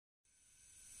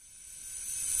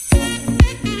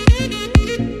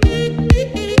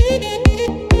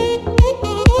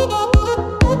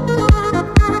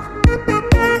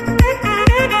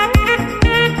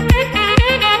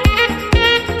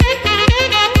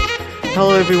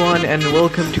Hello everyone and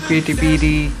welcome to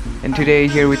Creativity, and today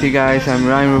here with you guys I'm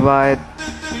Ryan Rabat,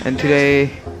 and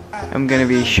today I'm gonna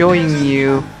be showing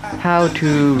you how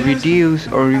to reduce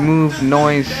or remove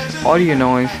audio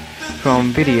noise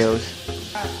from videos.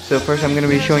 So first I'm gonna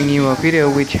be showing you a video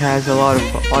which has a lot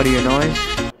of audio noise.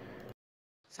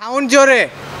 Sound jore.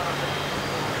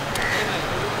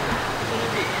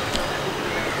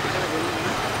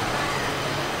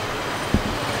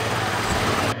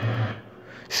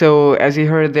 So as you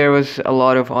heard, there was a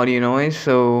lot of audio noise,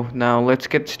 so now let's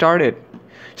get started.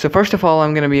 So first of all,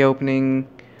 I'm going to be opening,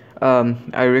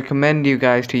 I recommend you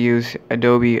guys to use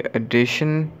Adobe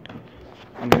Audition.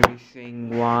 I'm going to be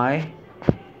saying why.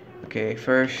 Okay,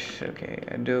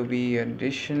 Adobe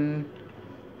Audition.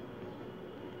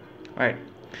 Alright,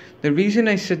 the reason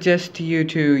I suggest to you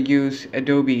to use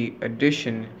Adobe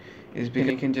Audition is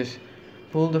because you can just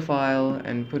pull the file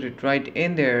and put it right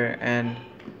in there, and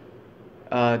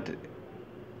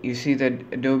you see that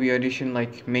Adobe Audition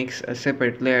makes a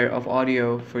separate layer of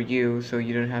audio for you, so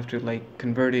you don't have to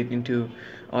convert it into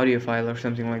audio file or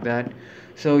something like that.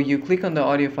 So you click on the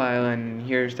audio file and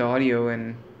here's the audio,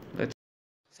 and let's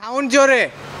Sound jore.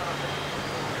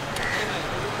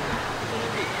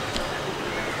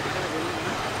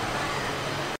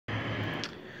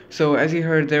 So as you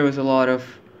heard, there was a lot of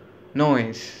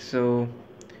noise. So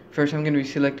first I'm going to be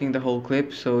selecting the whole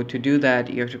clip. So to do that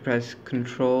you have to press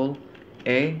Control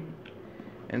A,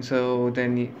 and so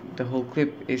then the whole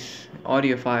clip is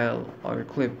audio file or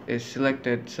clip is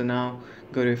selected. So now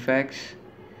go to Effects,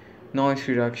 Noise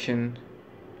Reduction,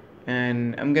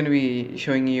 and I'm going to be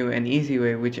showing you an easy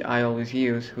way which I always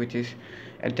use, which is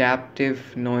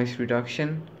Adaptive Noise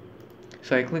Reduction.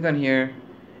 So I click on here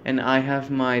and I have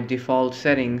my default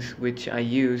settings which I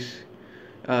use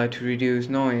to reduce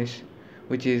noise,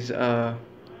 which is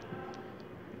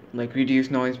reduce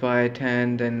noise by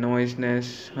 10, then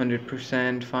noisiness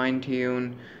 100%, fine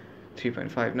tune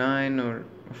 3.59 or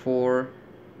 4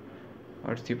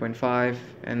 or 3.5,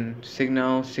 and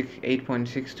signal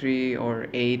 8.63 or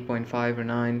 8.5 or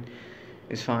 9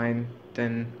 is fine.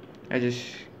 Then I just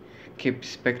keep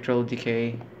spectral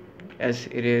decay as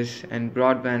it is, and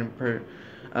broadband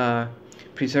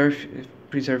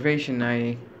preservation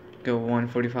I go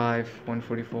 145,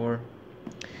 144.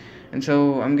 And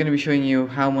so I'm going to be showing you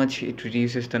how much it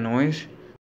reduces the noise.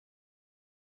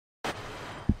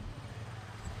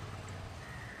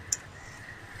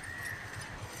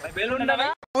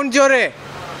 Sound jore.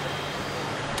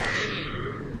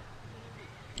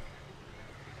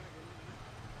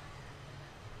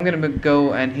 I'm going to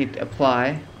go and hit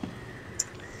apply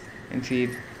and see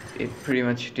it pretty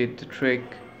much did the trick.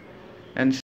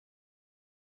 And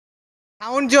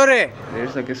Sound jore.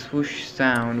 there's like a swoosh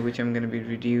sound which I'm going to be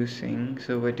reducing.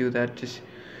 So if I do that, just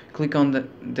click on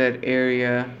that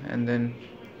area and then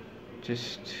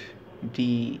just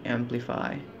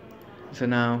de-amplify. So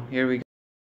now here we go.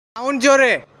 Sound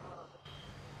jore.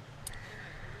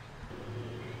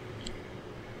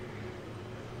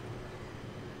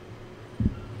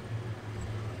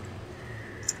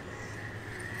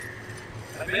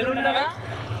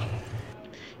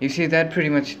 You see, that pretty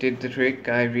much did the trick.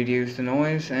 I reduced the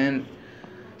noise, and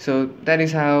so that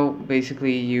is how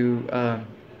basically you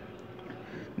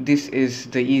this is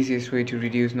the easiest way to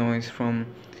reduce noise from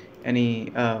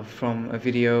from a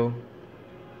video,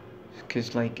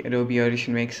 because Adobe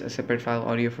Audition makes a separate file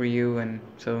audio for you. And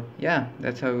so yeah,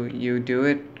 that's how you do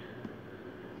it.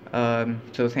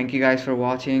 So thank you guys for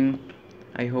watching.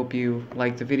 I hope you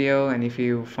like the video, and if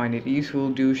you find it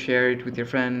useful, do share it with your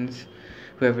friends,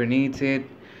 whoever needs it.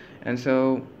 And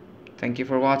so thank you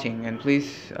for watching, and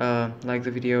please like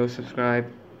the video, subscribe,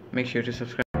 make sure to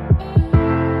subscribe.